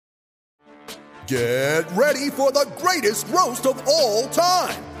Get ready for the greatest roast of all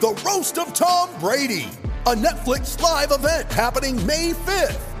time, the Roast of Tom Brady, a Netflix live event happening May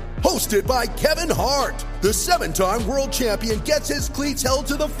 5th. Hosted by Kevin Hart, the 7-time world champion gets his cleats held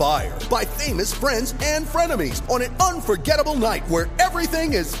to the fire by famous friends and frenemies on an unforgettable night where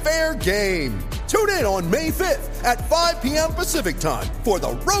everything is fair game. Tune in on May 5th at 5 p.m. Pacific time for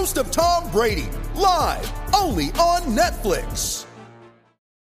the Roast of Tom Brady, live only on Netflix.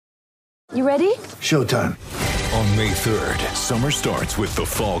 You ready? Showtime. On May 3rd, summer starts with The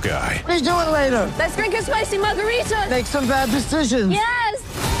Fall Guy. What are you doing later? Let's drink a spicy margarita. Make some bad decisions.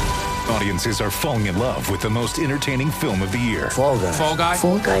 Yes! Audiences are falling in love with the most entertaining film of the year. Fall Guy. Fall Guy?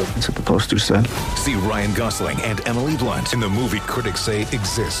 Fall guy. That's what the poster said. See Ryan Gosling and Emily Blunt in the movie critics say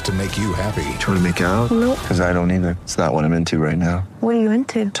exists to make you happy. Trying to make it out? Nope. Because I don't either. It's not what I'm into right now. What are you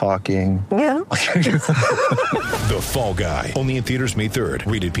into? Talking. Yeah. The Fall Guy. Only in theaters May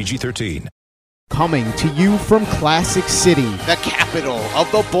 3rd. Rated PG-13. Coming to you from Classic City, the capital of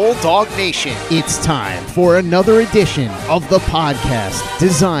the Bulldog Nation. It's time for another edition of the podcast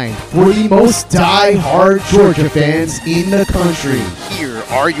designed for the most die-hard Georgia fans in the country. Here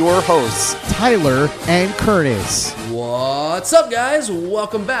are your hosts, Tyler and Curtis. What's up, guys?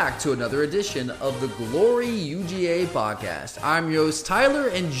 Welcome back to another edition of the Glory UGA podcast. I'm your host, Tyler,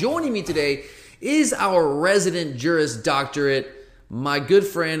 and joining me today is our resident Juris Doctorate, my good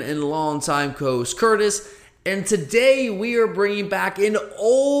friend and longtime co-host, Curtis. And today we are bringing back an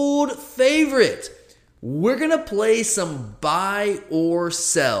old favorite. We're going to play some buy or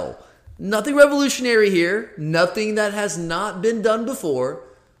sell. Nothing revolutionary here. Nothing that has not been done before.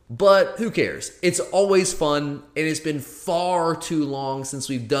 But who cares? It's always fun, and it's been far too long since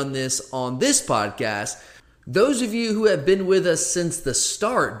we've done this on this podcast. Those of you who have been with us since the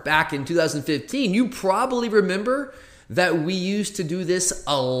start back in 2015, you probably remember that we used to do this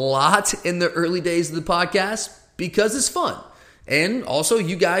a lot in the early days of the podcast because it's fun. And also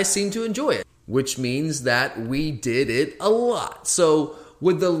you guys seem to enjoy it, which means that we did it a lot. So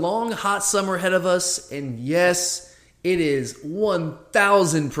with the long hot summer ahead of us, and yes, it is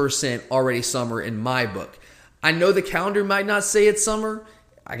 1000% already summer in my book. I know the calendar might not say it's summer.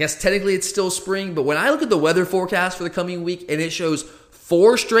 I guess technically it's still spring, but when I look at the weather forecast for the coming week and it shows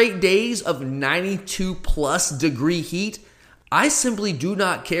 4 straight days of 92 plus degree heat, I simply do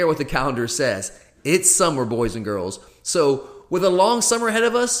not care what the calendar says. It's summer, boys and girls. So with a long summer ahead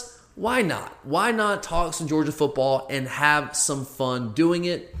of us, why not? Why not talk some Georgia football and have some fun doing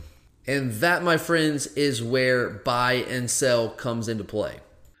it? And that, my friends, is where buy and sell comes into play.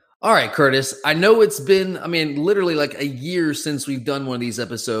 All right, Curtis, I know it's been, literally like a year since we've done one of these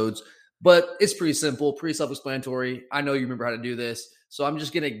episodes, but it's pretty simple, pretty self-explanatory. I know you remember how to do this. So I'm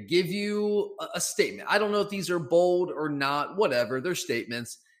just going to give you a statement. I don't know if these are bold or not, whatever. They're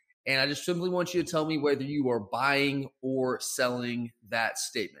statements. And I just simply want you to tell me whether you are buying or selling that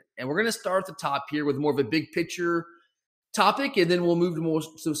statement. And we're going to start at the top here with more of a big picture topic, and then we'll move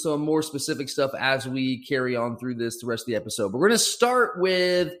to some more specific stuff as we carry on through the rest of the episode. But we're going to start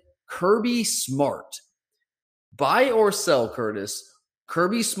with Kirby Smart. Buy or sell, Curtis?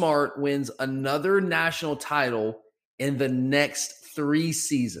 Kirby Smart wins another national title in the next 3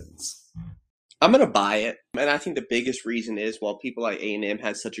 seasons. I'm going to buy it. And I think the biggest reason is while people like A&M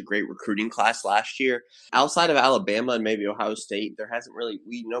had such a great recruiting class last year, outside of Alabama and maybe Ohio State, there hasn't really,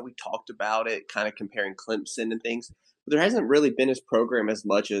 we talked about it, kind of comparing Clemson and things, but there hasn't really been this program as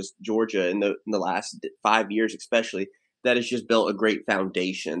much as Georgia in the last 5 years, especially, that has just built a great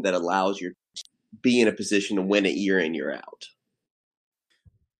foundation that allows you to be in a position to win it year in, year out.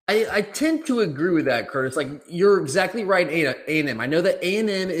 I tend to agree with that, Curtis. Like, you're exactly right, A&M. I know that A&M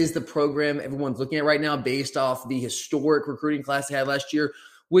is the program everyone's looking at right now based off the historic recruiting class they had last year,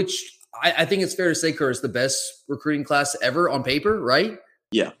 which I think it's fair to say, Curtis, the best recruiting class ever on paper, right?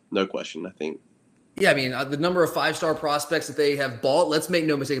 Yeah, no question, I think. Yeah, the number of 5-star prospects that they have bought, let's make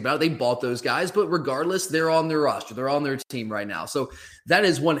no mistake about it, they bought those guys, but regardless, they're on their roster. They're on their team right now. So that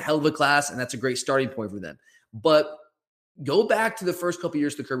is one hell of a class, and that's a great starting point for them. But go back to the first couple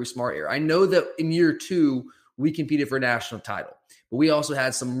years of the Kirby Smart era. I know that in year 2, we competed for a national title, but we also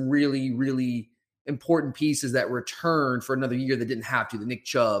had some really, really important pieces that returned for another year that didn't have to. The Nick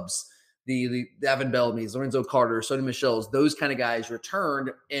Chubbs, the Evan Bellamy's, Lorenzo Carter, Sonny Michel's, those kind of guys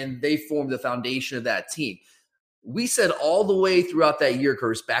returned, and they formed the foundation of that team. We said all the way throughout that year,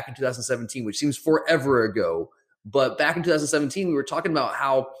 Curtis, back in 2017, which seems forever ago, but back in 2017, we were talking about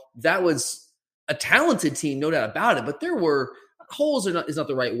how that was a talented team, no doubt about it, but there were holes is not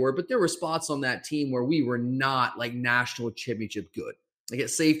the right word, but there were spots on that team where we were not like national championship good. Like at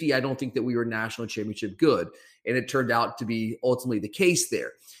safety, I don't think that we were national championship good, and it turned out to be ultimately the case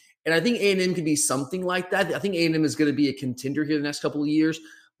there. And I think A&M can be something like that. I think A&M is going to be a contender here the next couple of years.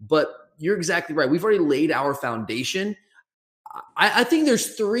 But you're exactly right. We've already laid our foundation. I think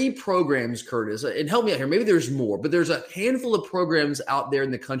there's 3 programs, Curtis, and help me out here. Maybe there's more, but there's a handful of programs out there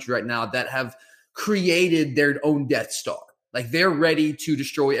in the country right now that have created their own Death Star. Like they're ready to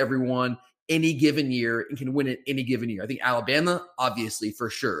destroy everyone any given year and can win it any given year. I think Alabama, obviously, for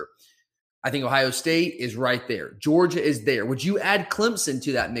sure. I think Ohio State is right there. Georgia is there. Would you add Clemson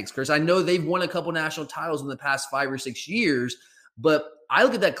to that mix, Chris? I know they've won a couple national titles in the past 5 or 6 years, but I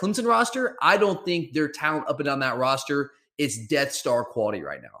look at that Clemson roster. I don't think their talent up and down that roster is Death Star quality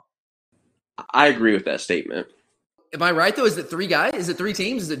right now. I agree with that statement. Am I right, though? Is it 3 guys? Is it 3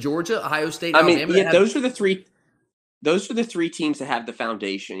 teams? Is it Georgia, Ohio State, and Alabama? Yeah, those are the 3. Those are the 3 teams that have the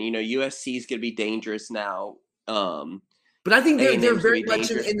foundation. USC is going to be dangerous now. But I think they're very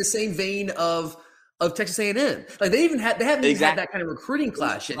much in the same vein of Texas A&M. Like they haven't even had that kind of recruiting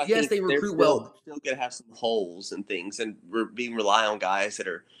class yet. Yes, they recruit well. They're still going to have some holes and things, and we're being rely on guys that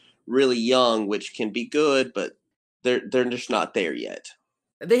are really young, which can be good, but they're just not there yet.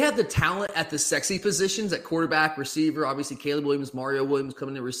 They have the talent at the sexy positions at quarterback, receiver. Obviously, Caleb Williams, Mario Williams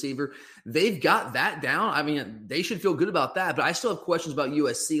coming in receiver. They've got that down. I mean, they should feel good about that. But I still have questions about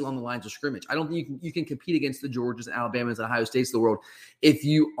USC along the lines of scrimmage. I don't think you can compete against the Georgias and Alabamas and Ohio States of the world if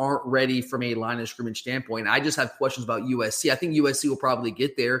you aren't ready from a line of scrimmage standpoint. I just have questions about USC. I think USC will probably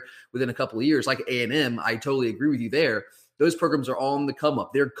get there within a couple of years. Like A&M, I totally agree with you there. Those programs are all on the come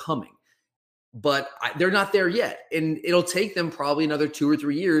up. They're coming. But they're not there yet. And it'll take them probably another 2 or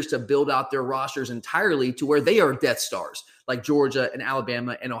 3 years to build out their rosters entirely to where they are Death Stars, like Georgia and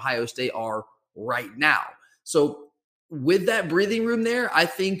Alabama and Ohio State are right now. So with that breathing room there, I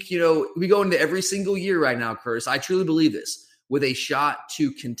think, we go into every single year right now, Curtis. I truly believe this, with a shot to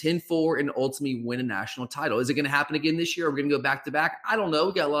contend for and ultimately win a national title. Is it going to happen again this year? Are we going to go back to back? I don't know.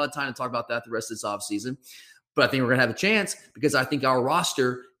 We got a lot of time to talk about that the rest of this offseason. But I think we're going to have a chance because I think our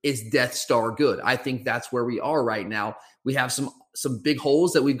roster is Death Star good. I think that's where we are right now. We have some big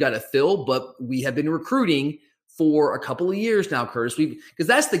holes that we've got to fill, but we have been recruiting for a couple of years now, Curtis. Because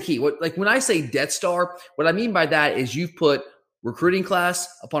that's the key. When I say Death Star, what I mean by that is you've put recruiting class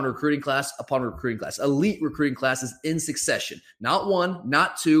upon recruiting class upon recruiting class, elite recruiting classes in succession. Not 1,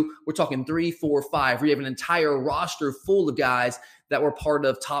 not 2. We're talking 3, 4, 5. We have an entire roster full of guys that were part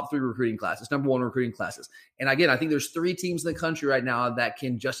of top 3 recruiting classes, number 1 recruiting classes. And again, I think there's 3 teams in the country right now that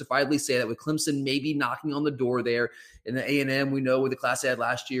can justifiably say that, with Clemson maybe knocking on the door there. In the A&M, we know with the class they had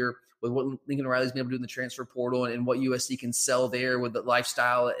last year, with what Lincoln Riley's been able to do in the transfer portal and what USC can sell there with the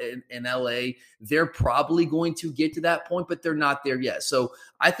lifestyle in LA, they're probably going to get to that point, but they're not there yet. So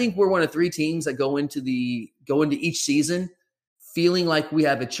I think we're one of 3 teams that go into each season feeling like we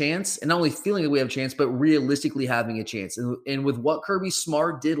have a chance, and not only feeling that we have a chance, but realistically having a chance. And with what Kirby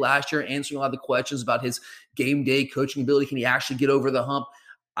Smart did last year, answering a lot of the questions about his game day coaching ability, can he actually get over the hump?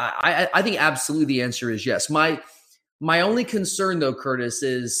 I think absolutely the answer is yes. My only concern, though, Curtis,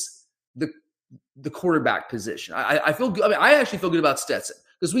 is the quarterback position. I feel good. I mean, I actually feel good about Stetson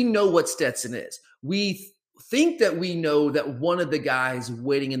because we know what Stetson is. We think that we know that one of the guys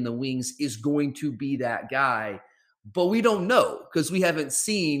waiting in the wings is going to be that guy, but we don't know because we haven't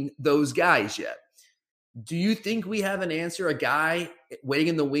seen those guys yet. Do you think we have an answer, a guy waiting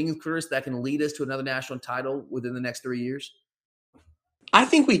in the wings, Curtis, that can lead us to another national title within the next 3 years? I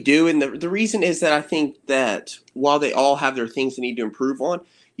think we do, and the reason is that I think that while they all have their things they need to improve on,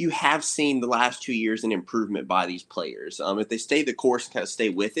 you have seen the last 2 years an improvement by these players. If they stay the course and kind of stay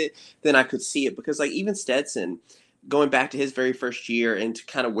with it, then I could see it. Because like even Stetson, going back to his very first year and to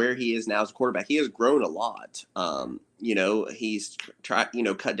kind of where he is now as a quarterback, he has grown a lot. He's tried,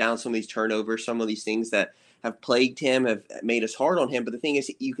 cut down some of these turnovers, some of these things that have plagued him, have made us hard on him. But the thing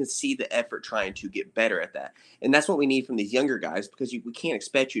is, you can see the effort trying to get better at that. And that's what we need from these younger guys, because we can't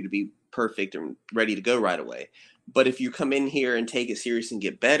expect you to be perfect and ready to go right away. But if you come in here and take it serious and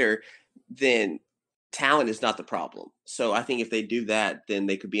get better, then talent is not the problem. So I think if they do that, then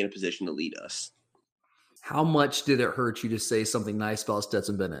they could be in a position to lead us. How much did it hurt you to say something nice about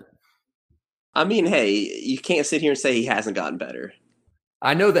Stetson Bennett? I mean, hey, you can't sit here and say he hasn't gotten better.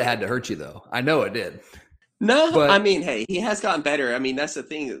 I know that had to hurt you, though. I know it did. No, but I mean, hey, he has gotten better. I mean, that's the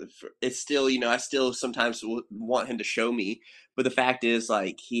thing. It's still, I still sometimes want him to show me. But the fact is,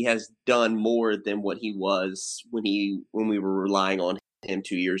 like, he has done more than what he was when we were relying on him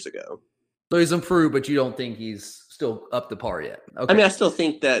 2 years ago. So he's improved, but you don't think he's still up to par yet? Okay. I mean, I still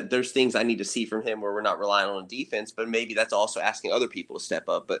think that there's things I need to see from him where we're not relying on defense, but maybe that's also asking other people to step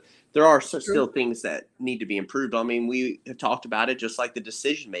up. But there are still things that need to be improved. I mean, we have talked about it, just like the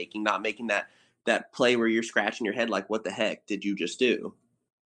decision making, not making that play where you're scratching your head like, what the heck did you just do?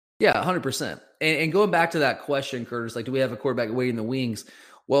 Yeah, 100%. And going back to that question, Curtis, like, do we have a quarterback waiting in the wings?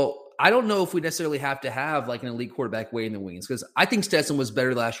 Well, I don't know if we necessarily have to have like an elite quarterback waiting in the wings, because I think Stetson was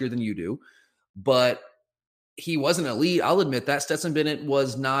better last year than you do, but he wasn't elite. I'll admit that. Stetson Bennett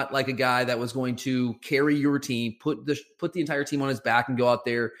was not like a guy that was going to carry your team, put the entire team on his back and go out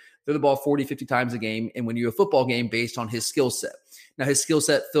there, throw the ball 40, 50 times a game and win you a football game based on his skill set. Now, his skill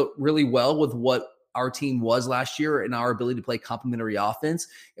set fit really well with what our team was last year and our ability to play complementary offense.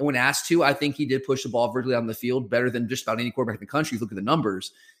 And when asked to, I think he did push the ball vertically on the field better than just about any quarterback in the country. If you look at the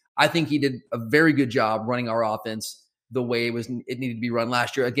numbers, I think he did a very good job running our offense the way it needed to be run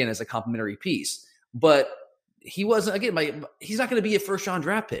last year, again, as a complementary piece. But he wasn't, again, he's not going to be a first-round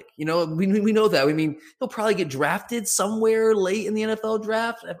draft pick. We know that. I mean, he'll probably get drafted somewhere late in the NFL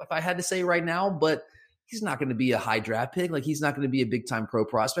draft, if I had to say right now, but he's not going to be a high draft pick. Like, he's not going to be a big-time pro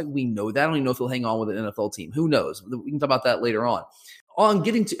prospect. We know that. I don't even know if he'll hang on with an NFL team. Who knows? We can talk about that later on. All I'm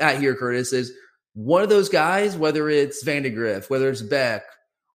getting at here, Curtis, is one of those guys, whether it's Vandegrift, whether it's Beck,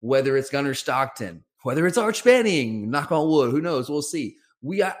 whether it's Gunnar Stockton, whether it's Arch Manning, knock on wood, who knows? We'll see.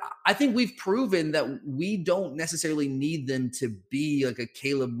 I think we've proven that we don't necessarily need them to be like a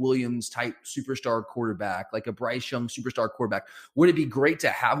Caleb Williams type superstar quarterback, like a Bryce Young superstar quarterback. Would it be great to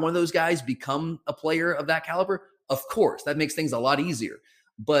have one of those guys become a player of that caliber? Of course, that makes things a lot easier.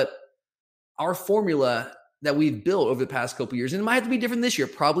 But our formula that we've built over the past couple of years, and it might have to be different this year,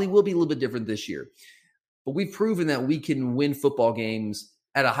 probably will be a little bit different this year, but we've proven that we can win football games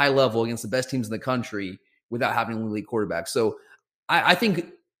at a high level against the best teams in the country without having an elite quarterback. So I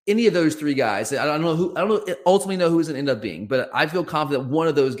think any of those three guys, I don't ultimately know who it's going to end up being, but I feel confident one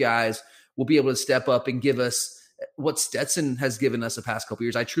of those guys will be able to step up and give us what Stetson has given us the past couple of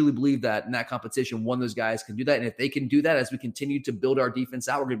years. I truly believe that in that competition, one of those guys can do that. And if they can do that, as we continue to build our defense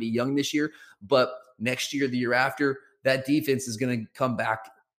out, we're going to be young this year, but next year, the year after, that defense is going to come back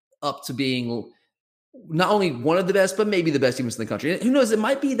up to being not only one of the best, but maybe the best teams in the country. And who knows? It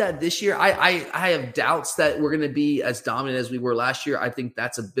might be that this year, I have doubts that we're going to be as dominant as we were last year. I think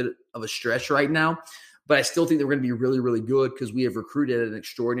that's a bit of a stretch right now, but I still think that we're going to be really, really good because we have recruited at an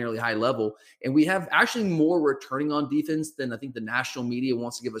extraordinarily high level. And we have actually more returning on defense than I think the national media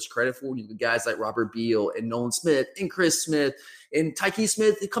wants to give us credit for. You have guys like Robert Beal and Nolan Smith and Chris Smith and Tyke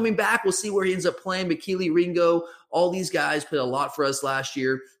Smith coming back. We'll see where he ends up playing. McKeely Ringo, all these guys played a lot for us last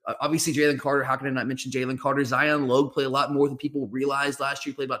year. Obviously, Jalen Carter. How can I not mention Jalen Carter? Zion Logue played a lot more than people realized last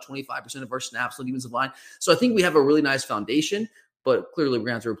year. He played about 25% of our snaps on the defensive line. So I think we have a really nice foundation, but clearly we're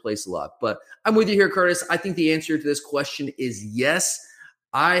going to have to replace a lot. But I'm with you here, Curtis. I think the answer to this question is yes.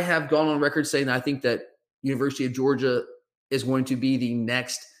 I have gone on record saying that I think that University of Georgia is going to be the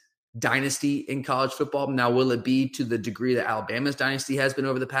next dynasty in college football. Now, will it be to the degree that Alabama's dynasty has been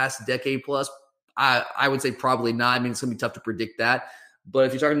over the past decade plus? I would say probably not. I mean, it's going to be tough to predict that. But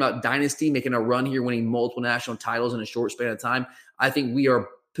if you're talking about dynasty, making a run here, winning multiple national titles in a short span of time, I think we are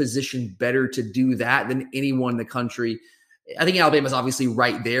positioned better to do that than anyone in the country. I think Alabama's obviously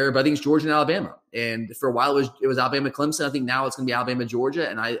right there, but I think it's Georgia and Alabama. And for a while, it was Alabama, Clemson. I think now it's going to be Alabama, Georgia.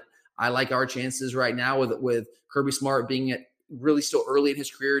 And I like our chances right now with Kirby Smart being really still early in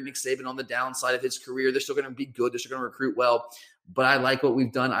his career, Nick Saban on the downside of his career. They're still going to be good. They're still going to recruit well. But I like what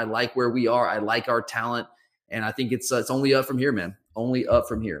we've done. I like where we are. I like our talent. And I think it's only up from here, man. Only up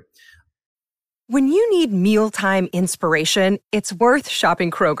from here. When you need mealtime inspiration, it's worth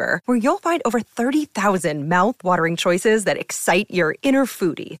shopping Kroger, where you'll find over 30,000 mouth-watering choices that excite your inner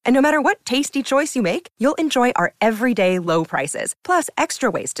foodie. And no matter what tasty choice you make, you'll enjoy our everyday low prices, plus extra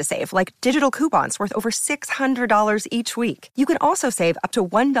ways to save, like digital coupons worth over $600 each week. You can also save up to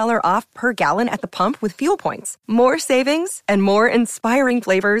 $1 off per gallon at the pump with fuel points. More savings and more inspiring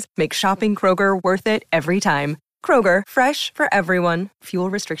flavors make shopping Kroger worth it every time. Kroger, fresh for everyone. Fuel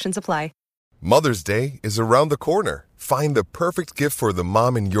restrictions apply. Mother's Day is around the corner. Find the perfect gift for the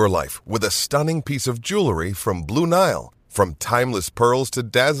mom in your life with a stunning piece of jewelry from Blue Nile. From timeless pearls to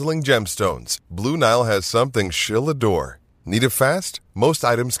dazzling gemstones, Blue Nile has something she'll adore. Need it fast? Most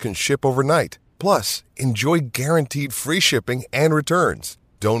items can ship overnight. Plus, enjoy guaranteed free shipping and returns.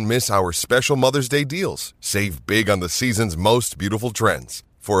 Don't miss our special Mother's Day deals. Save big on the season's most beautiful trends.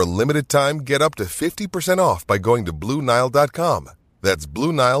 For a limited time, get up to 50% off by going to BlueNile.com. That's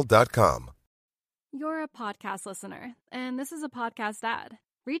BlueNile.com. You're a podcast listener, and this is a podcast ad.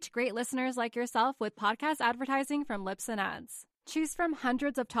 Reach great listeners like yourself with podcast advertising from Libsyn Ads. Choose from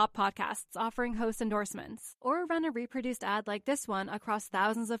hundreds of top podcasts offering host endorsements, or run a reproduced ad like this one across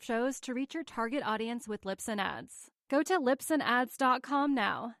thousands of shows to reach your target audience with Libsyn Ads. Go to libsynads.com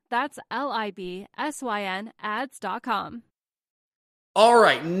now. That's LIBSYN ads.com. All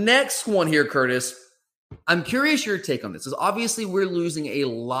right, next one here, Curtis. I'm curious your take on this, because obviously we're losing a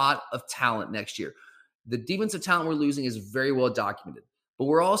lot of talent next year. The defensive talent we're losing is very well documented, but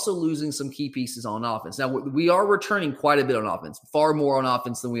we're also losing some key pieces on offense. Now, we are returning quite a bit on offense, far more on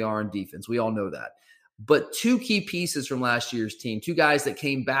offense than we are on defense. We all know that. But two key pieces from last year's team, two guys that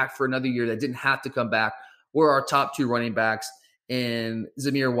came back for another year that didn't have to come back, were our top two running backs in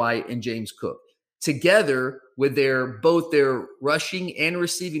Zamir White and James Cook. Together with both their rushing and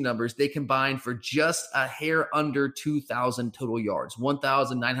receiving numbers, they combined for just a hair under 2,000 total yards,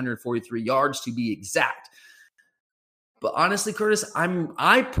 1,943 yards to be exact. But honestly, Curtis,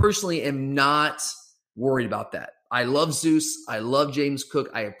 I personally am not worried about that. I love Zeus. I love James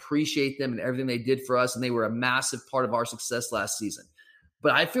Cook. I appreciate them and everything they did for us, and they were a massive part of our success last season.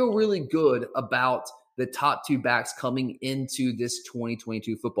 But I feel really good about the top two backs coming into this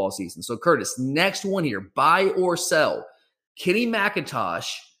 2022 football season. So, Curtis, next one here, buy or sell. Kenny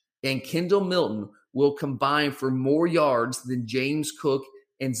McIntosh and Kendall Milton will combine for more yards than James Cook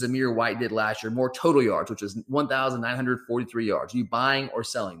and Zamir White did last year, more total yards, which is 1,943 yards. Are you buying or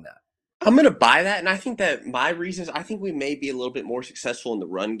selling that? I'm going to buy that, and I think that my reasons, I think we may be a little bit more successful in the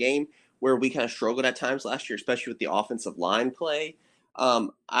run game, where we kind of struggled at times last year, especially with the offensive line play.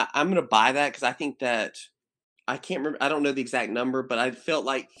 I'm going to buy that because I think that I can't remember. I don't know the exact number, but I felt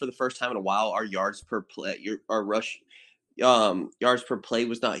like for the first time in a while, our yards per play, our rush yards per play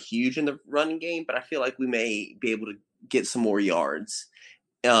was not huge in the running game, but I feel like we may be able to get some more yards.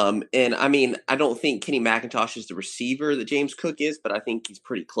 And I mean, I don't think Kenny McIntosh is the receiver that James Cook is, but I think he's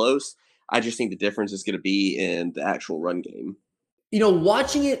pretty close. I just think the difference is going to be in the actual run game. You know,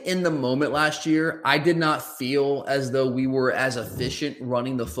 watching it in the moment last year, I did not feel as though we were as efficient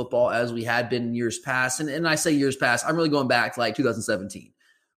running the football as we had been in years past. And I say years past, I'm really going back to like 2017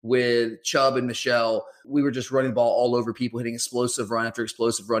 with Chubb and Michelle. We were just running the ball all over people, hitting explosive run after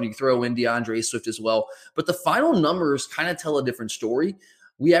explosive run. You throw in DeAndre Swift as well. But the final numbers kind of tell a different story.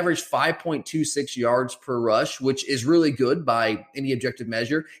 We averaged 5.26 yards per rush, which is really good by any objective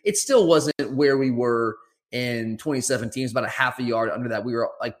measure. It still wasn't where we were in 2017. It's about a half a yard under that. We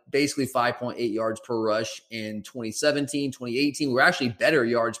were like basically 5.8 yards per rush in 2017, 2018. We were actually better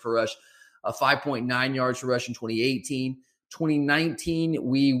yards per rush, 5.9 yards per rush in 2018. 2019,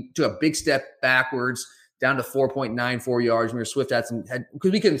 we took a big step backwards down to 4.94 yards. Swift had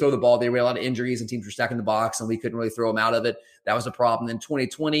because we couldn't throw the ball. They had a lot of injuries and teams were stacking the box and we couldn't really throw them out of it. That was a problem. In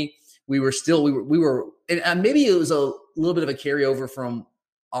 2020, we were and maybe it was a little bit of a carryover from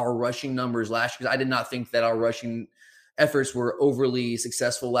our rushing numbers last year. I did not think that our rushing efforts were overly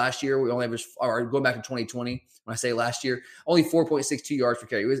successful last year. We only averaged, or going back to 2020, when I say last year, only 4.62 yards per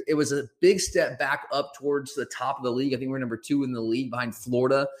carry. It was a big step back up towards the top of the league. I think we're number 2 in the league behind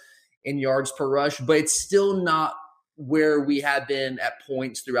Florida in yards per rush, but it's still not where we have been at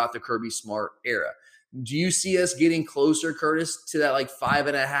points throughout the Kirby Smart era. Do you see us getting closer, Curtis, to that like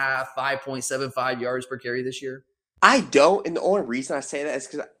 5.5, 5.75 yards per carry this year? I don't, and the only reason I say that is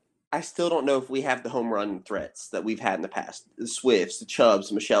because I still don't know if we have the home run threats that we've had in the past. The Swifts, the Chubbs,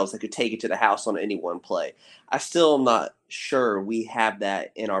 the Michelles that could take it to the house on any one play. I still am not sure we have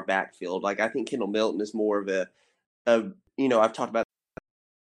that in our backfield. Like, I think Kendall Milton is more of a I've talked about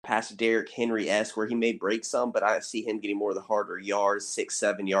past Derrick Henry-esque where he may break some, but I see him getting more of the harder yards,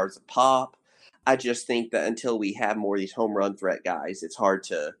 6-7 yards a pop. I just think that until we have more of these home run threat guys, it's hard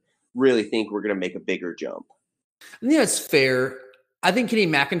to really think we're going to make a bigger jump. I think that's fair. I think Kenny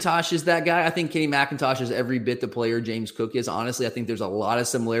McIntosh is that guy. I think Kenny McIntosh is every bit the player James Cook is. Honestly, I think there's a lot of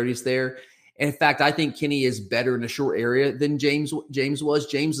similarities there. And in fact, I think Kenny is better in a short area than James was.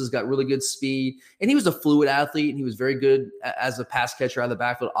 James has got really good speed, and he was a fluid athlete, and he was very good as a pass catcher out of the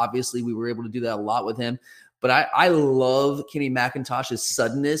backfield. Obviously, we were able to do that a lot with him. But I love Kenny McIntosh's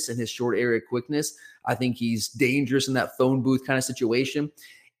suddenness and his short area quickness. I think he's dangerous in that phone booth kind of situation.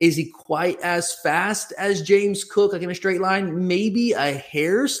 Is he quite as fast as James Cook, like in a straight line? Maybe a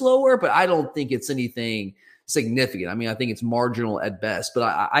hair slower, but I don't think it's anything significant. I mean, I think it's marginal at best.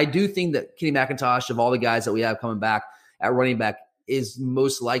 But I do think that Kenny McIntosh, of all the guys that we have coming back at running back, is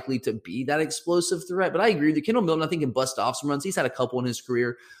most likely to be that explosive threat. But I agree with you. Kendall Milton, I think, can bust off some runs. He's had a couple in his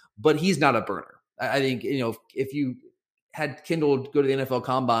career, but he's not a burner. I think, if you had Kendall go to the NFL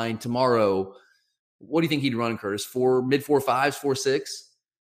Combine tomorrow, what do you think he'd run, Curtis? Mid 4.5s, 4.6?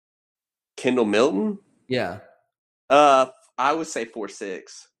 Kendall Milton? Yeah. I would say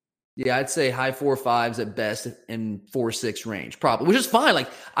 4.6. Yeah, I'd say high 4.5s at best and 4.6 range, probably, which is fine. Like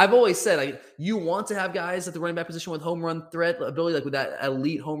I've always said, like you want to have guys at the running back position with home run threat ability, like with that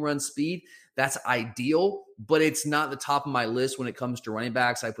elite home run speed. That's ideal, but it's not the top of my list when it comes to running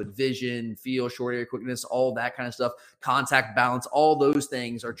backs. I put vision, feel, short area quickness, all that kind of stuff, contact balance. All those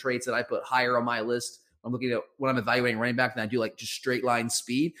things are traits that I put higher on my list I'm looking at when I'm evaluating running back, and I do like just straight line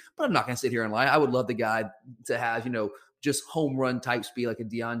speed. But I'm not going to sit here and lie. I would love the guy to have, just home run type speed, like a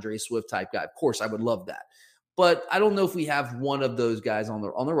DeAndre Swift type guy. Of course, I would love that. But I don't know if we have one of those guys on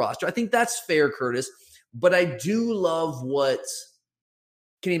the roster. I think that's fair, Curtis. But I do love what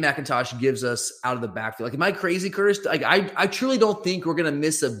Kenny McIntosh gives us out of the backfield. Like, am I crazy, Curtis? Like, I truly don't think we're going to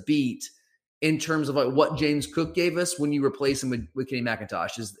miss a beat in terms of like what James Cook gave us when you replace him with Kenny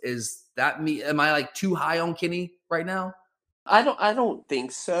McIntosh. Is that me? Am I like too high on Kenny right now? I don't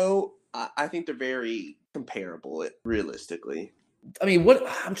think so. I think they're very comparable, realistically. I mean,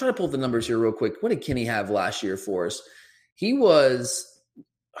 I'm trying to pull the numbers here real quick. What did Kenny have last year for us? He was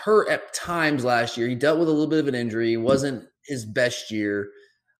hurt at times last year. He dealt with a little bit of an injury. It wasn't his best year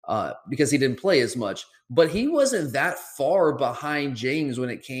because he didn't play as much. But he wasn't that far behind James when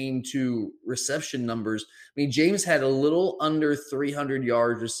it came to reception numbers. I mean, James had a little under 300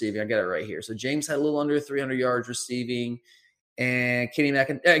 yards receiving. I got it right here. So James had a little under 300 yards receiving. And Kenny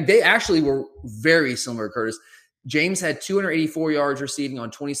McIntosh, they actually were very similar, Curtis. James had 284 yards receiving on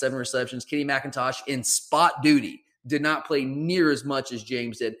 27 receptions. Kenny McIntosh, in spot duty, did not play near as much as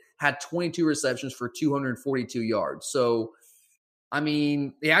James did, had 22 receptions for 242 yards. So, I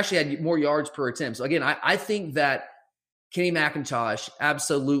mean, they actually had more yards per attempt. So, again, I think that Kenny McIntosh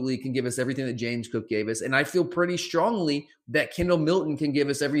absolutely can give us everything that James Cook gave us. And I feel pretty strongly that Kendall Milton can give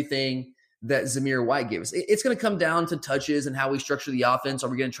us everything that Zamir White gave us. It's going to come down to touches and how we structure the offense. Are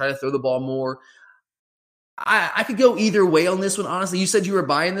we going to try to throw the ball more? I could go either way on this one, honestly. You said you were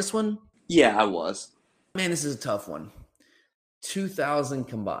buying this one? Yeah, I was. Man, this is a tough one. 2,000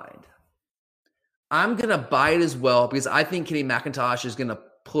 combined. I'm going to buy it as well because I think Kenny McIntosh is going to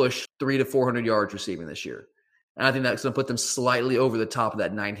push 300 to 400 yards receiving this year. And I think that's going to put them slightly over the top of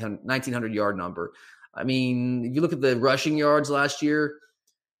that 1,900-yard number. I mean, if you look at the rushing yards last year,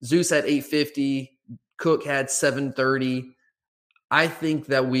 Zeus had 850. Cook had 730. I think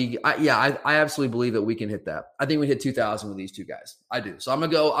that I absolutely believe that we can hit that. I think we hit 2,000 with these two guys. I do. So I'm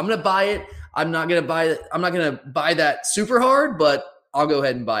going to buy it. I'm not going to buy that super hard, but I'll go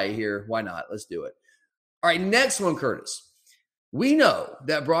ahead and buy it here. Why not? Let's do it. All right. Next one, Curtis. We know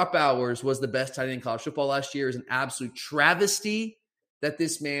that Brock Bowers was the best tight end in college football last year. It's an absolute travesty that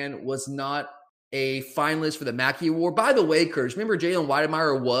this man was not a finalist for the Mackey Award. By the way, Curtis, remember Jalen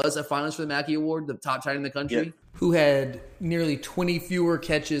Weidemeyer was a finalist for the Mackey Award, the top tight end in the country? Yep. Who had nearly 20 fewer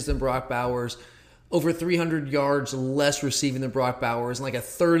catches than Brock Bowers, over 300 yards less receiving than Brock Bowers, and like a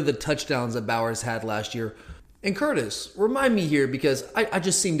third of the touchdowns that Bowers had last year. And Curtis, remind me here because I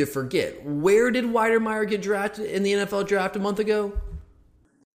just seem to forget. Where did Weidemeyer get drafted in the NFL draft a month ago?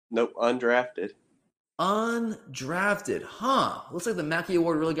 Nope, undrafted. Undrafted. Looks like the Mackey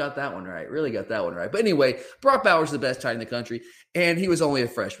Award really got that one right. But anyway, Brock Bowers is the best tight end in the country, and he was only a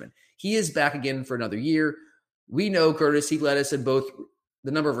freshman. He is back again for another year. We know, Curtis, he led us in both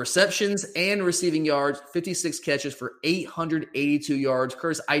the number of receptions and receiving yards, 56 catches for 882 yards.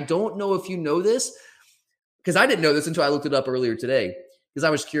 Curtis, I don't know if you know this, because I didn't know this until I looked it up earlier today, because I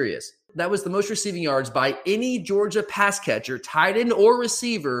was curious. That was the most receiving yards by any Georgia pass catcher, tight end or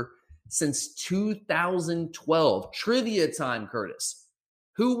receiver, since 2012. Trivia time, Curtis.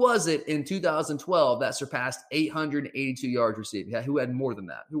 Who was it in 2012 that surpassed 882 yards receiving? Who had more than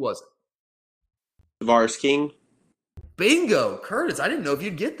that? Who was it? Tavares King. Bingo, Curtis. I didn't know if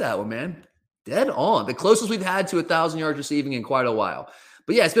you'd get that one, man. Dead on. The closest we've had to 1,000 yards receiving in quite a while.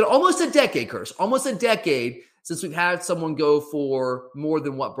 But yeah, it's been almost a decade, Curtis. Almost a decade since we've had someone go for more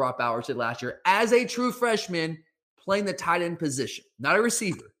than what Brock Bowers did last year as a true freshman playing the tight end position. Not a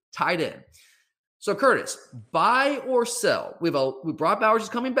receiver, tight end. So, Curtis, buy or sell? Brock Bowers is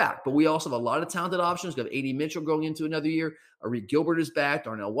coming back, but we also have a lot of talented options. We have A.D. Mitchell going into another year. Arik Gilbert is back.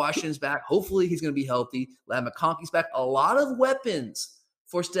 Darnell Washington's back. Hopefully, he's going to be healthy. Ladd McConkey's back. A lot of weapons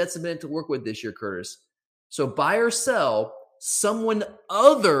for Stetson Bennett to work with this year, Curtis. So, buy or sell someone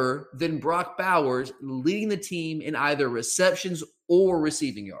other than Brock Bowers leading the team in either receptions or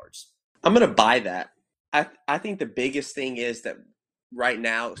receiving yards? I'm going to buy that. I think the biggest thing is that right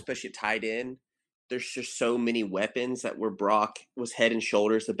now, especially at tight end, there's just so many weapons that where Brock was head and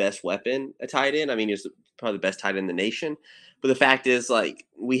shoulders the best weapon at tight end. I mean, he's probably the best tight end in the nation. But the fact is, like,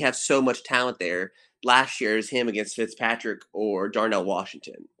 we have so much talent there. Last year is him against Fitzpatrick or Darnell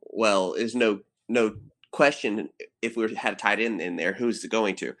Washington. Well, there's no question if we had a tight end in there, who's it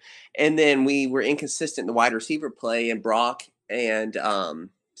going to? And then we were inconsistent in the wide receiver play, and Brock and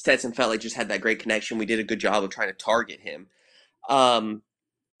Stetson felt like just had that great connection. We did a good job of trying to target him.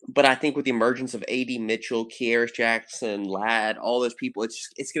 But I think with the emergence of A.D. Mitchell, Kearis Jackson, Ladd, all those people,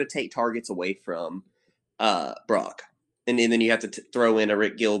 it's going to take targets away from Brock. And then you have to throw in a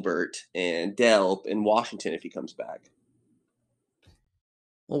Rick Gilbert and Delp and Washington if he comes back.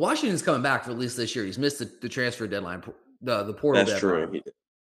 Well, Washington's coming back for at least this year. He's missed the transfer deadline, the portal That's deadline. true.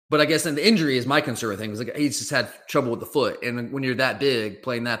 But I guess the injury is my concern with him. Like, he's just had trouble with the foot. And when you're that big,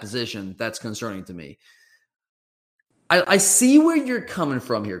 playing that position, that's concerning to me. I see where you're coming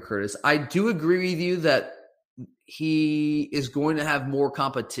from here, Curtis. I do agree with you that he is going to have more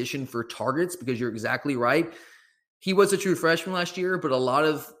competition for targets because you're exactly right. He was a true freshman last year, but a lot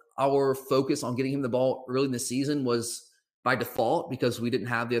of our focus on getting him the ball early in the season was by default because we didn't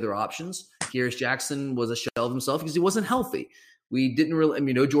have the other options. Kearis Jackson was a shell of himself because he wasn't healthy. We didn't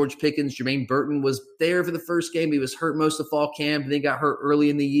really, George Pickens, Jermaine Burton was there for the first game. He was hurt most of fall camp, and then got hurt early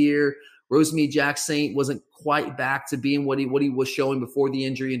in the year. Rosemary Jack-Saint wasn't quite back to being what he was showing before the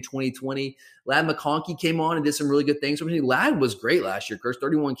injury in 2020. Ladd McConkey came on and did some really good things for me. Ladd was great last year, Chris.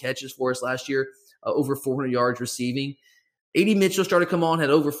 31 catches for us last year, over 400 yards receiving. A.D. Mitchell started to come on, had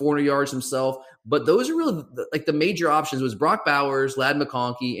over 400 yards himself. But those are really, like, the major options was Brock Bowers, Ladd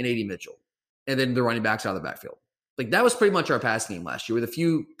McConkey, and A.D. Mitchell. And then the running backs out of the backfield. Like, that was pretty much our passing game last year with a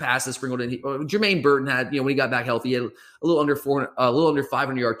few passes sprinkled in. Jermaine Burton had, when he got back healthy, he had a little under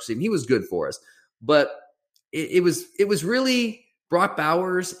 500 yards receiving. He was good for us. But it was really Brock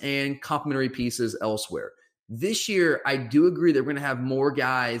Bowers and complementary pieces elsewhere. This year, I do agree that we're going to have more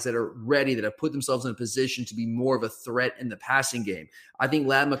guys that are ready, that have put themselves in a position to be more of a threat in the passing game. I think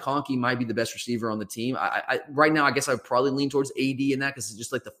Ladd McConkey might be the best receiver on the team. Right now, I guess I would probably lean towards AD in that because it's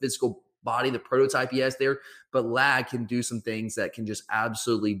just like the physical body, the prototype he has there. But Ladd can do some things that can just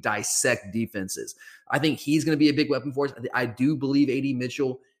absolutely dissect defenses. I think he's going to be a big weapon for us. I do believe AD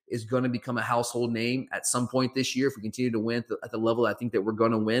Mitchell is going to become a household name at some point this year if we continue to win at the level I think that we're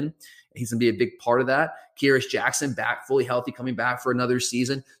going to win. He's going to be a big part of that. Kearis Jackson back, fully healthy, coming back for another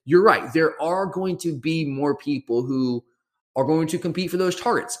season. You're right. There are going to be more people who are going to compete for those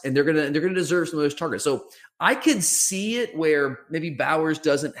targets, and they're going to deserve some of those targets. So I could see it where maybe Bowers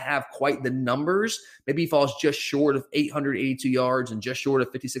doesn't have quite the numbers. Maybe he falls just short of 882 yards and just short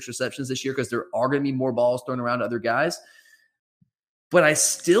of 56 receptions this year because there are going to be more balls thrown around to other guys. But I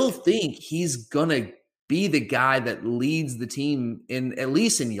still think he's going to be the guy that leads the team in at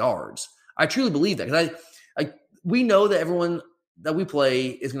least in yards. I truly believe that because we know that everyone that we play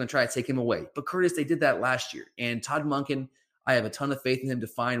is going to try to take him away. But Curtis, they did that last year. And Todd Monken, I have a ton of faith in him to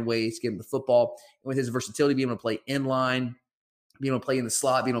find ways to get him the football. And with his versatility, being able to play in line, being able to play in the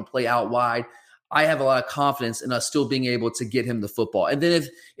slot, being able to play out wide, I have a lot of confidence in us still being able to get him the football. And then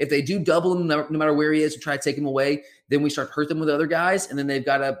if they do double him, no matter where he is, and try to take him away, then we start to hurt them with other guys, and then they've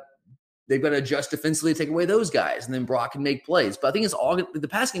got to adjust defensively to take away those guys, and then Brock can make plays. But I think the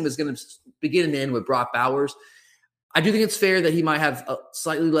passing game is going to begin and end with Brock Bowers. I do think it's fair that he might have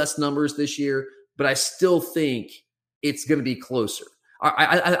slightly less numbers this year, but I still think it's going to be closer.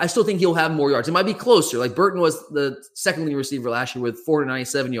 I still think he'll have more yards. It might be closer. Like Burton was the second leading receiver last year with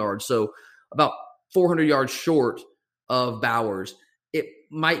 497 yards, so about 400 yards short of Bowers. It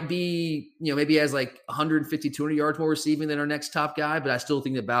might be, maybe he has like 150, 200 yards more receiving than our next top guy, but I still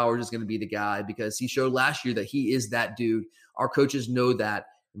think that Bowers is going to be the guy because he showed last year that he is that dude. Our coaches know that.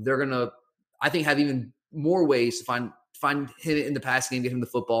 They're going to, I think, have even more ways to find him in the passing game, get him the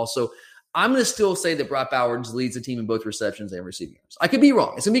football. So I'm going to still say that Brock Bowers leads the team in both receptions and receiving yards. I could be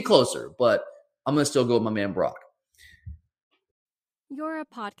wrong. It's going to be closer, but I'm going to still go with my man Brock. You're a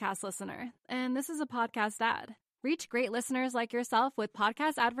podcast listener, and this is a podcast ad. Reach great listeners like yourself with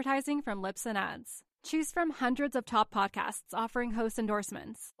podcast advertising from Libsyn Ads. Choose from hundreds of top podcasts offering host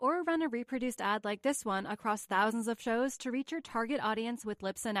endorsements, or run a reproduced ad like this one across thousands of shows to reach your target audience with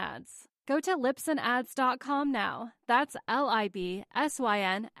Libsyn Ads. Go to libsynads.com now. That's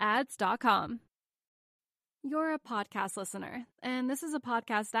LIBSYN ads.com. You're a podcast listener, and this is a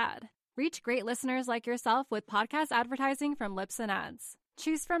podcast ad. Reach great listeners like yourself with podcast advertising from Libsyn Ads.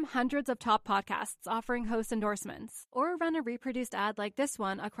 Choose from hundreds of top podcasts offering host endorsements, or run a reproduced ad like this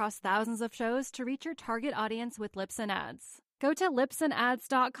one across thousands of shows to reach your target audience with Libsyn Ads. Go to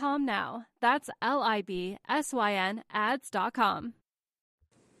libsynads.com now. That's LIBSYN ads.com.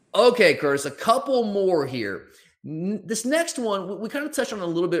 Okay, Curtis, a couple more here. This next one, we kind of touched on it a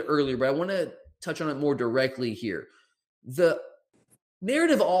little bit earlier, but I want to touch on it more directly here. The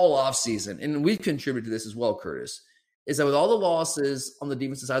narrative all offseason, and we've contributed to this as well, Curtis, is that with all the losses on the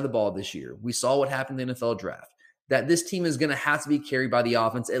defensive side of the ball this year, we saw what happened in the NFL draft, that this team is going to have to be carried by the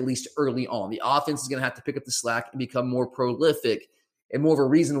offense, at least early on. The offense is going to have to pick up the slack and become more prolific and more of a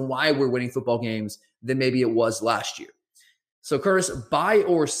reason why we're winning football games than maybe it was last year. So, Curtis, buy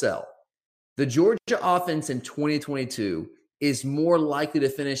or sell? The Georgia offense in 2022 is more likely to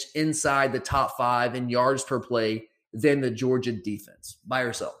finish inside the top 5 in yards per play than the Georgia defense. Buy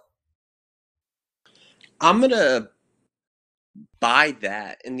or sell? I'm going to buy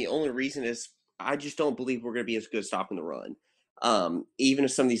that. And the only reason is I just don't believe we're going to be as good stopping the run. Even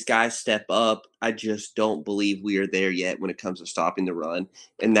if some of these guys step up, I just don't believe we are there yet when it comes to stopping the run.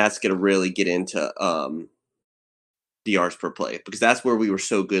 And that's going to really get into the yards per play, because that's where we were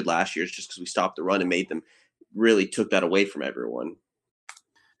so good last year. It's just because we stopped the run and made them really took that away from everyone.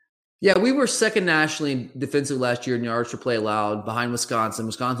 Yeah, we were second nationally defensive last year in yards per play allowed behind Wisconsin.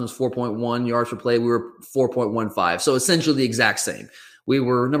 Wisconsin was 4.1 yards per play. We were 4.15. So essentially the exact same. We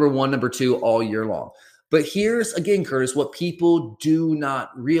were number one, number two all year long. But here's, again, Curtis, what people do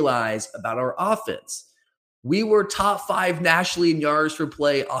not realize about our offense. We were top 5 nationally in yards per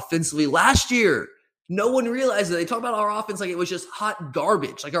play offensively last year. No one realized that. They talk about our offense like it was just hot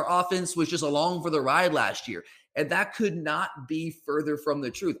garbage, like our offense was just along for the ride last year. And that could not be further from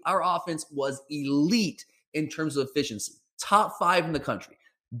the truth. Our offense was elite in terms of efficiency, top 5 in the country,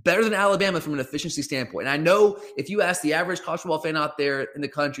 better than Alabama from an efficiency standpoint. And I know if you ask the average college football fan out there in the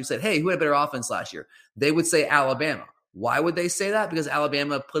country, said, hey, who had a better offense last year? They would say Alabama. Why would they say that? Because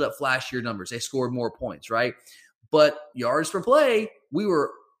Alabama put up flashier numbers. They scored more points, right? But yards per play, we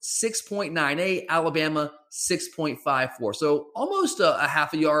were 6.98, Alabama 6.54. So almost a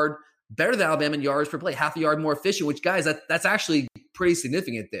half a yard better than Alabama in yards per play, half a yard more efficient, which, guys, that's actually pretty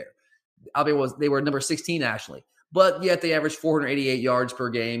significant there. Alabama they were number 16 nationally, but yet they averaged 488 yards per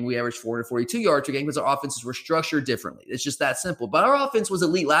game. We averaged 442 yards per game because our offenses were structured differently. It's just that simple. But our offense was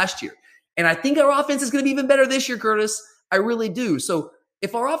elite last year. And I think our offense is going to be even better this year, Curtis. I really do. So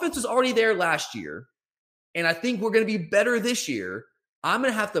if our offense was already there last year, and I think we're going to be better this year, I'm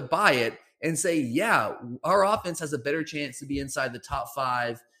going to have to buy it and say, yeah, our offense has a better chance to be inside the top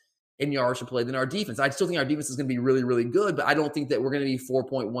 5 in yards per play than our defense. I still think our defense is going to be really, really good, but I don't think that we're going to be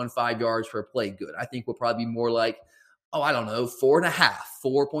 4.15 yards per play good. I think we'll probably be more like, 4.5,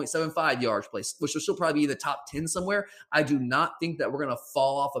 4.75 yards per play, which will still probably be in the top 10 somewhere. I do not think that we're going to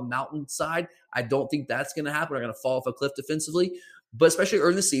fall off a mountainside. I don't think that's going to happen. We're going to fall off a cliff defensively. But especially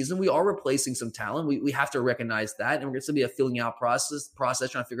early in the season, we are replacing some talent. We have to recognize that. And we're going to be a filling out process trying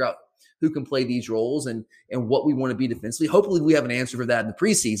to figure out who can play these roles and what we want to be defensively. Hopefully we have an answer for that in the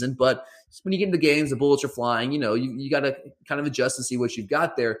preseason. But when you get into games, the bullets are flying. You got to kind of adjust and see what you've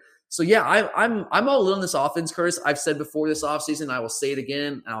got there. So, yeah, I'm all in on this offense, Curtis. I've said before this offseason, I will say it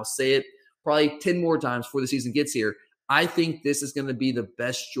again, and I'll say it probably 10 more times before the season gets here. I think this is going to be the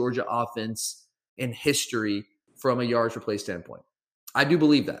best Georgia offense in history from a yards per play standpoint. I do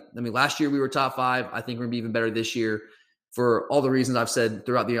believe that. I mean, last year we were top 5. I think we're going to be even better this year for all the reasons I've said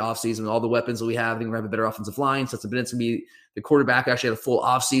throughout the offseason, all the weapons that we have. I think we're going to have a better offensive line. So it's going to be the quarterback actually had a full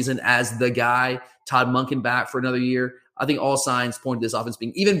offseason as the guy. Todd Monken back for another year. I think all signs point to this offense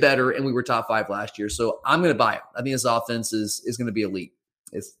being even better, and we were top 5 last year. So I'm going to buy it. I think this offense is going to be elite.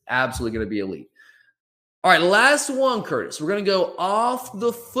 It's absolutely going to be elite. All right, last one, Curtis. We're going to go off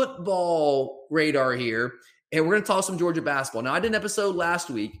the football radar here, and we're going to talk some Georgia basketball. Now, I did an episode last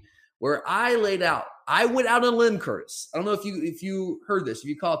week where I went out on a limb, Curtis. I don't know if you heard this, if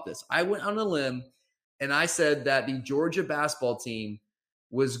you caught this. I went on a limb, and I said that the Georgia basketball team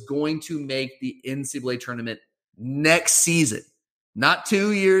was going to make the NCAA tournament next season. Not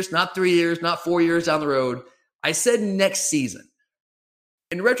 2 years, not 3 years, not 4 years down the road. I said next season.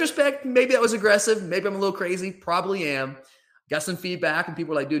 In retrospect, maybe that was aggressive. Maybe I'm a little crazy. Probably am. Got some feedback, and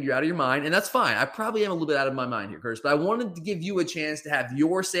people are like, dude, you're out of your mind. And that's fine. I probably am a little bit out of my mind here, Curtis. But I wanted to give you a chance to have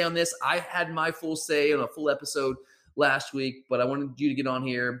your say on this. I had my full say on a full episode last week, but I wanted you to get on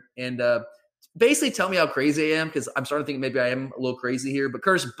here and basically tell me how crazy I am, because I'm starting to think maybe I am a little crazy here. But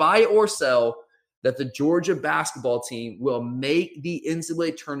Curtis, buy or sell that the Georgia basketball team will make the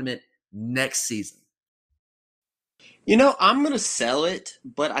NCAA tournament next season? I'm going to sell it,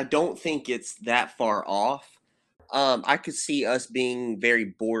 but I don't think it's that far off. I could see us being very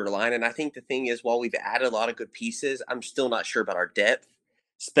borderline. And I think the thing is, while we've added a lot of good pieces, I'm still not sure about our depth,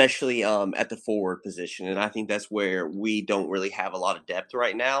 especially at the forward position. And I think that's where we don't really have a lot of depth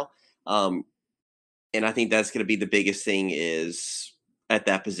right now. And I think that's going to be the biggest thing is at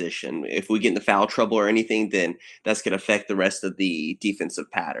that position. If we get in the foul trouble or anything, then that's going to affect the rest of the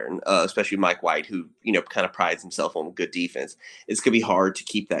defensive pattern, especially Mike White, who, kind of prides himself on good defense. It's going to be hard to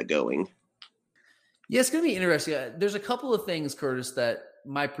keep that going. Yeah, it's going to be interesting. There's a couple of things, Curtis, that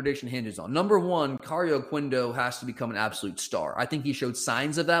my prediction hinges on. Number one, Cario Quindo has to become an absolute star. I think he showed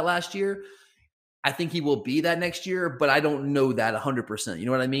signs of that last year. I think he will be that next year, but I don't know that 100%. You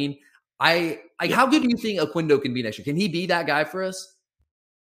know what I mean? How good do you think Quindo can be next year? Can he be that guy for us?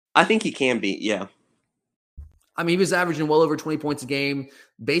 I think he can be, yeah. I mean, he was averaging well over 20 points a game.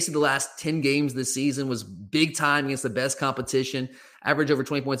 Basically, the last 10 games this season was big time against the best competition. Average over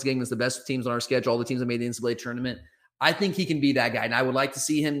 20 points a game against the best teams on our schedule, all the teams that made the NCAA tournament. I think he can be that guy. And I would like to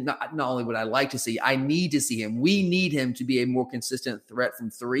see him. Not only would I like to see, I need to see him. We need him to be a more consistent threat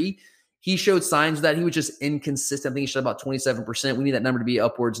from three. He showed signs that he was just inconsistent. I think he shot about 27%. We need that number to be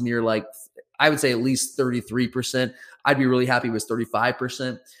upwards near, like, I would say at least 33%. I'd be really happy with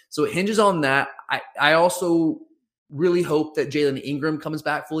 35%. So it hinges on that. I also really hope that Jalen Ingram comes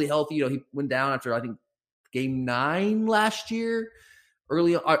back fully healthy. You know, he went down after, I think, game 9 last year.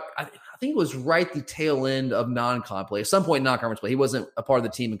 Early on, I think it was right the tail end of non-con play. At some point in non-conference play, he wasn't a part of the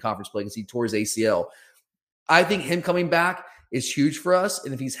team in conference play because he tore his ACL. I think him coming back is huge for us.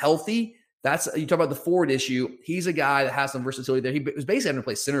 And if he's healthy, you talk about the forward issue. He's a guy that has some versatility there. He was basically having to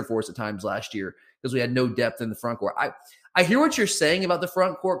play center for us at times last year because we had no depth in the front court. I hear what you're saying about the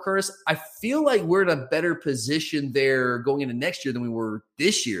front court, Curtis. I feel like we're in a better position there going into next year than we were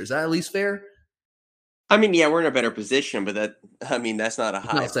this year. Is that at least fair? I mean, yeah, we're in a better position, but that's not a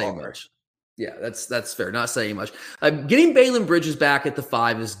high. Not saying much. Yeah, that's fair. Not saying much. Getting Baylin Bridges back at the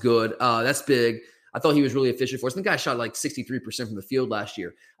 5 is good. That's big. I thought he was really efficient for us. The guy shot like 63% from the field last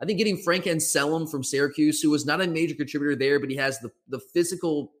year. I think getting Frank Anselm from Syracuse, who was not a major contributor there, but he has the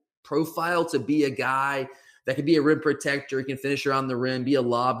physical profile to be a guy that can be a rim protector. He can finish around the rim, be a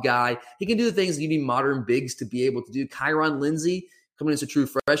lob guy. He can do the things that you need modern bigs to be able to do. Kyron Lindsey, coming as a true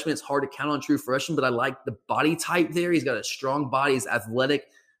freshman. It's hard to count on true freshman, but I like the body type there. He's got a strong body. He's athletic,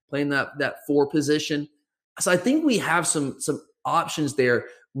 playing that 4 position. So I think we have some options there.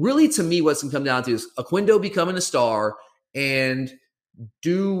 Really, to me, what's going to come down to is Oquendo becoming a star, and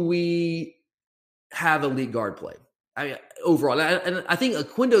do we have elite guard play? I mean, overall, and I think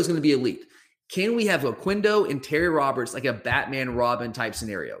Oquendo is going to be elite. Can we have Oquendo and Terry Roberts like a Batman Robin type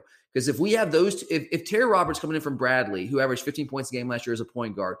scenario? Because if we have those, if Terry Roberts coming in from Bradley, who averaged 15 points a game last year as a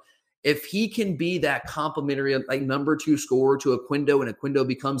point guard, if he can be that complimentary, like number 2 scorer to Oquendo, and Oquendo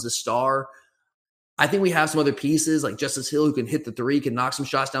becomes a star, I think we have some other pieces like Justice Hill who can hit the 3, can knock some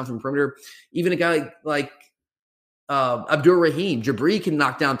shots down from the perimeter. Even a guy like Abdur Rahim, Jabri can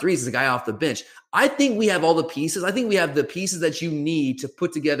knock down 3s as a guy off the bench. I think we have all the pieces. I think we have the pieces that you need to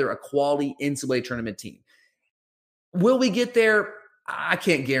put together a quality NCAA tournament team. Will we get there? I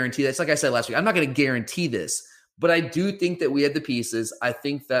can't guarantee that. It's like I said last week. I'm not going to guarantee this, but I do think that we have the pieces. I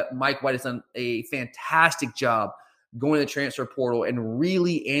think that Mike White has done a fantastic job going to the transfer portal and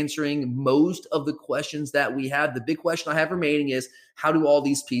really answering most of the questions that we have. The big question I have remaining is, how do all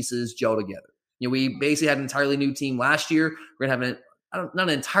these pieces gel together? You know, we basically had an entirely new team last year. We're going to have not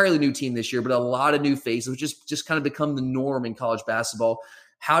an entirely new team this year, but a lot of new faces, which just kind of become the norm in college basketball.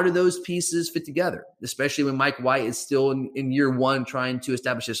 How do those pieces fit together, especially when Mike White is still in year 1 trying to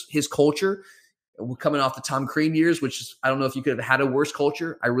establish his culture? We're coming off the Tom Crean years, which is, I don't know if you could have had a worse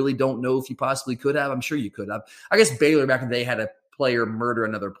culture. I really don't know if you possibly could have. I'm sure you could have. I guess Baylor back in the day had a player murder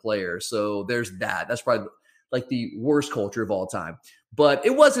another player. So there's that. That's probably like the worst culture of all time. But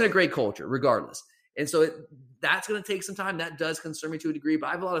it wasn't a great culture regardless. And so that's going to take some time. That does concern me to a degree, but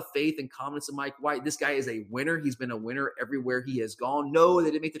I have a lot of faith and confidence in Mike White. This guy is a winner. He's been a winner everywhere he has gone. No, they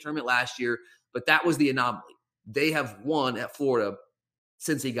didn't make the tournament last year, but that was the anomaly. They have won at Florida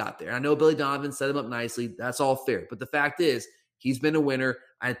since he got there. I know Billy Donovan set him up nicely. That's all fair. But the fact is, he's been a winner.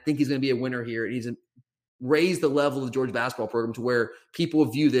 I think he's going to be a winner here. And he's raised the level of the Georgia basketball program to where people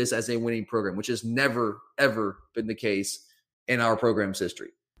view this as a winning program, which has never, ever been the case in our program's history.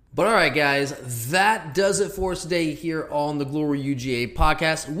 But all right, guys, that does it for us today here on the Glory UGA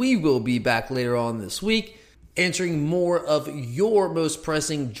podcast. We will be back later on this week answering more of your most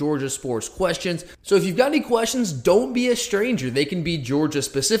pressing Georgia sports questions. So if you've got any questions, don't be a stranger. They can be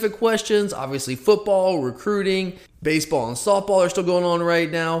Georgia-specific questions, obviously football, recruiting, baseball, and softball are still going on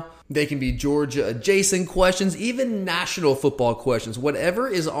right now. They can be Georgia-adjacent questions, even national football questions. Whatever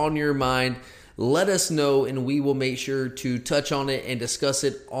is on your mind, let us know, and we will make sure to touch on it and discuss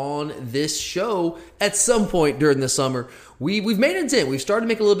it on this show at some point during the summer. We've made a dent. We've started to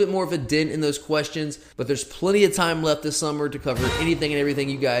make a little bit more of a dent in those questions, but there's plenty of time left this summer to cover anything and everything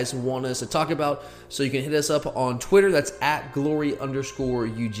you guys want us to talk about. So you can hit us up on Twitter. That's at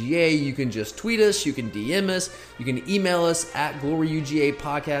glory_UGA. You can just tweet us. You can DM us. You can email us at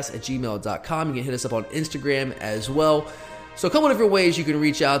gloryugapodcast@gmail.com. You can hit us up on Instagram as well. So a couple different ways you can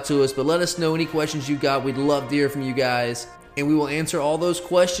reach out to us, but let us know any questions you got. We'd love to hear from you guys, and we will answer all those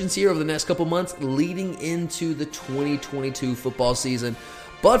questions here over the next couple months leading into the 2022 football season.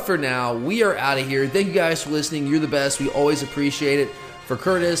 But for now, we are out of here. Thank you guys for listening. You're the best. We always appreciate it. For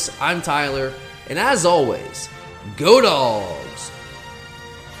Curtis, I'm Tyler, and as always, go Dogs!